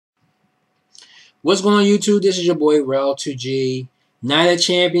What's going on, YouTube? This is your boy Rel2G. Night of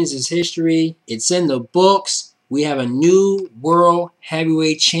Champions is history. It's in the books. We have a new World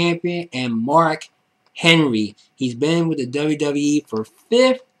Heavyweight Champion and Mark Henry. He's been with the WWE for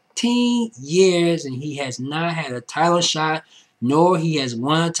 15 years and he has not had a title shot, nor he has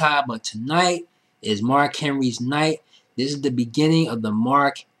won a title. But tonight is Mark Henry's night. This is the beginning of the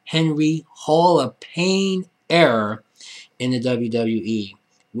Mark Henry Hall of Pain era in the WWE.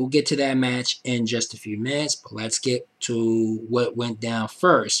 We'll get to that match in just a few minutes, but let's get to what went down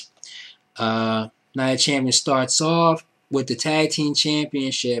first. Night of Champions starts off with the Tag Team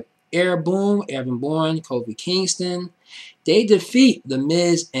Championship. Evan Bourne, Kofi Kingston. They defeat the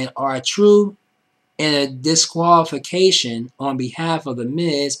Miz and R-Truth in a disqualification on behalf of the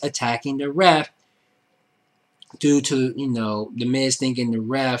Miz attacking the ref due to, the Miz thinking the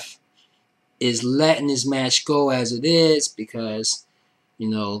ref is letting this match go as it is because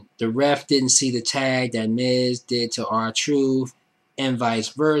the ref didn't see the tag that Miz did to R-Truth and vice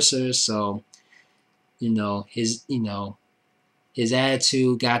versa. So, his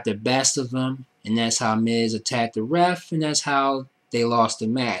attitude got the best of him, and that's how Miz attacked the ref, and that's how they lost the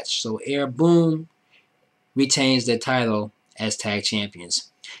match. So, Evan Bourne retains the title as tag champions.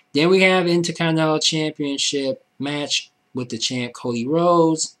 Then we have Intercontinental Championship match with the champ Cody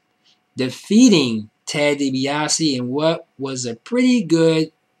Rhodes defeating DiBiase in what was a pretty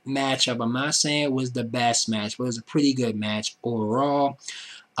good matchup. I'm not saying it was the best match, but it was a pretty good match overall.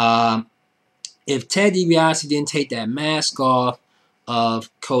 If DiBiase didn't take that mask off of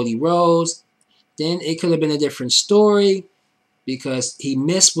Cody Rhodes, then it could have been a different story because he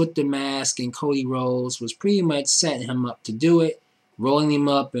missed with the mask and Cody Rhodes was pretty much setting him up to do it, rolling him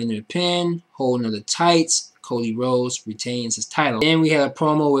up in the pin, holding the tights. Cody Rhodes retains his title. Then we had a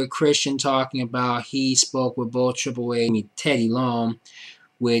promo with Christian talking about he spoke with both Triple H, Teddy Long,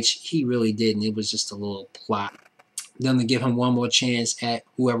 which he really didn't. It was just a little plot. Then to give him one more chance at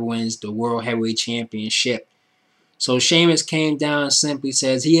whoever wins the World Heavyweight Championship. So Sheamus came down and simply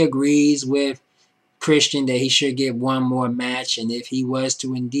says he agrees with Christian that he should get one more match, and if he was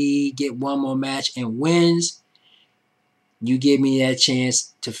to indeed get one more match and wins, you give me that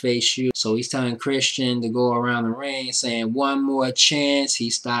chance to face you. So he's telling Christian to go around the ring, saying one more chance.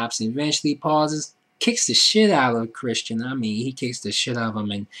 He stops and eventually pauses, kicks the shit out of Christian. I mean, he kicks the shit out of him.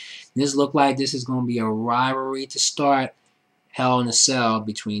 And this looked like this is going to be a rivalry to start Hell in a Cell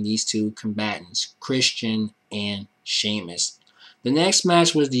between these two combatants, Christian and Sheamus. The next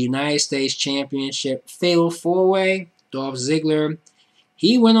match was the United States Championship Fatal 4-Way. Dolph Ziggler,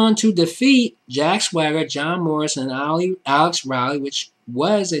 he went on to defeat Jack Swagger, John Morrison, and Alex Riley, which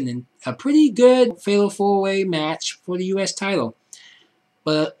was a pretty good Fatal 4-Way match for the U.S. title.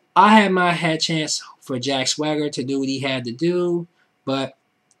 But I had my chance for Jack Swagger to do what he had to do, but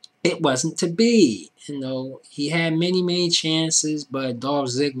it wasn't to be. He had many chances, but Dolph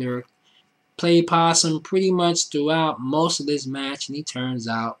Ziggler played possum pretty much throughout most of this match, and he turns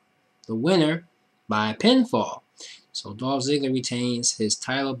out the winner by pinfall. So Dolph Ziggler retains his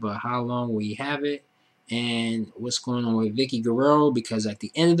title, but how long will he have it? And what's going on with Vickie Guerrero? Because at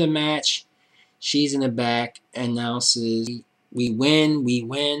the end of the match, she's in the back, announces, we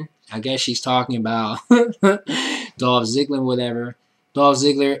win. I guess she's talking about Dolph Ziggler, whatever. Dolph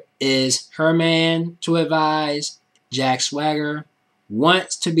Ziggler is her man to advise. Jack Swagger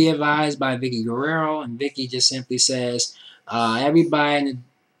wants to be advised by Vickie Guerrero, and Vickie just simply says, everybody in the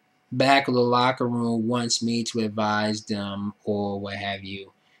back of the locker room wants me to advise them or what have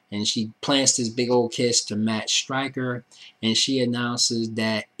you. And she plants this big old kiss to Matt Striker, and she announces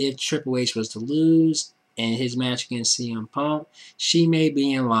that if Triple H was to lose in his match against CM Punk, she may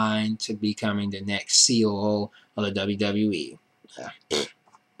be in line to becoming the next COO of the WWE.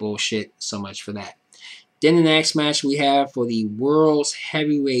 Bullshit, so much for that. Then the next match we have for the World's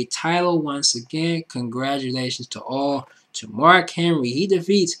Heavyweight title. Once again, congratulations to Mark Henry. He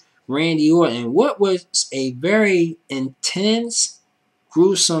defeats Randy Orton. What was a very intense,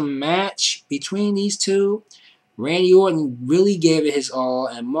 gruesome match between these two. Randy Orton really gave it his all,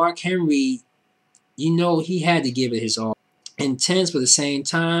 and Mark Henry, he had to give it his all. Intense, but at the same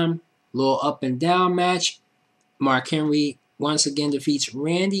time, a little up and down match. Mark Henry once again defeats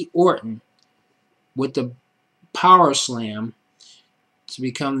Randy Orton with the power slam to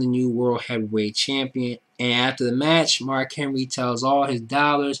become the new World Heavyweight Champion. And after the match, Mark Henry tells all his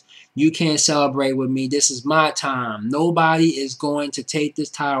dollars, you can't celebrate with me. This is my time. Nobody is going to take this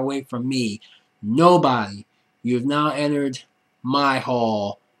title away from me. Nobody. You have now entered my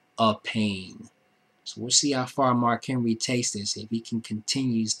Hall of Pain. So we'll see how far Mark Henry takes this, if he can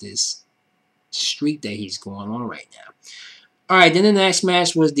continue this streak that he's going on right now. Alright, then the next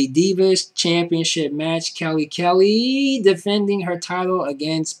match was the Divas Championship match. Kelly defending her title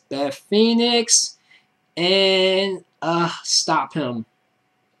against Beth Phoenix. And, stop him.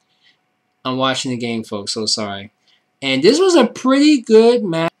 I'm watching the game, folks, so sorry. And this was a pretty good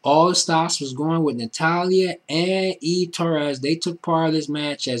match. All the stops was going with Natalya and Eve Torres. They took part of this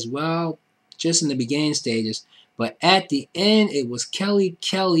match as well, just in the beginning stages. But at the end, it was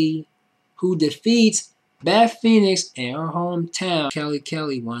Kelly who defeats Beth Phoenix in her hometown.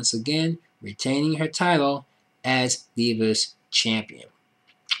 Kelly once again retaining her title as Divas Champion.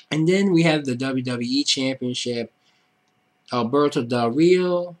 And then we have the WWE Championship. Alberto Del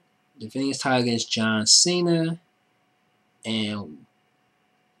Rio defending his title against John Cena. And,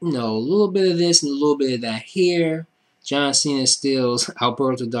 you know, a little bit of this and a little bit of that here. John Cena steals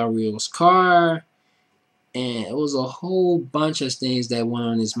Alberto Del Rio's car. And it was a whole bunch of things that went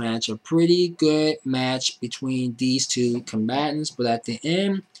on in this match. A pretty good match between these two combatants. But at the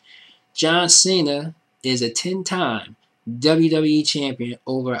end, John Cena is a 10-time WWE Champion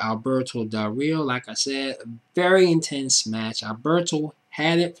over Alberto Del Rio. Like I said, a very intense match. Alberto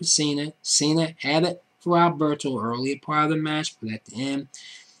had it for Cena. Cena had it for Alberto earlier part of the match. But at the end,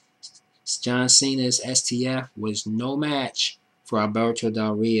 John Cena's STF was no match for Alberto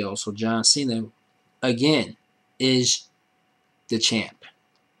Del Rio. So John Cena, again, is the champ.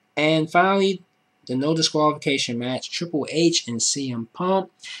 And finally, the no disqualification match, Triple H and CM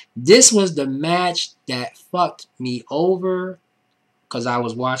Punk. This was the match that fucked me over because I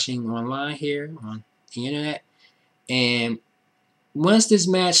was watching online here on the internet. And once this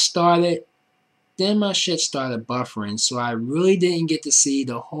match started, then my shit started buffering. So I really didn't get to see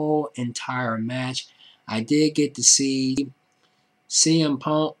the whole entire match. I did get to see CM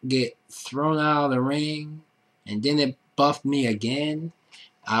Punk get thrown out of the ring, and then it buffed me again.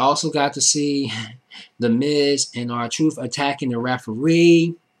 I also got to see the Miz and R-Truth attacking the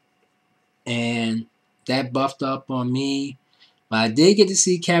referee, and that buffed up on me. But I did get to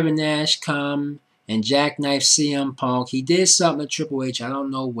see Kevin Nash come and jackknife CM Punk. He did something to Triple H. I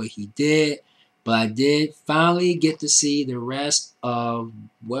don't know what he did, but I did finally get to see the rest of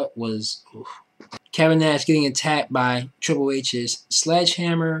what was Kevin Nash getting attacked by Triple H's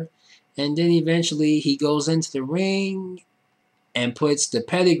sledgehammer. And then eventually he goes into the ring and puts the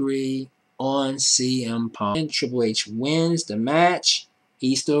pedigree on CM Punk. And Triple H wins the match.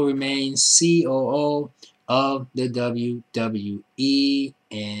 He still remains COO of the WWE.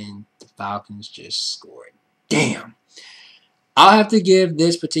 And the Falcons just scored. Damn. I'll have to give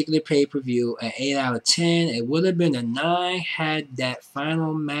this particular pay-per-view an 8 out of 10. It would have been a 9 had that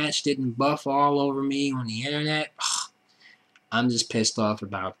final match didn't buff all over me on the internet. I'm just pissed off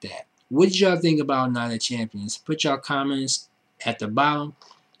about that. What did y'all think about Night of Champions? Put y'all comments at the bottom.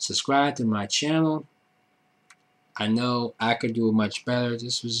 Subscribe to my channel. I know I could do much better.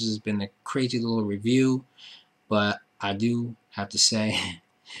 This has just been a crazy little review. But I do have to say,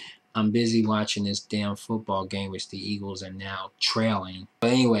 I'm busy watching this damn football game, which the Eagles are now trailing.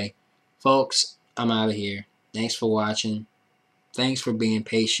 But anyway, folks, I'm out of here. Thanks for watching. Thanks for being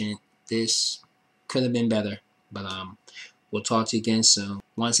patient. This could have been better. But we'll talk to you again soon.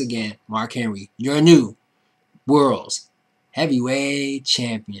 Once again, Mark Henry, your new World's Heavyweight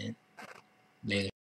Champion. Later.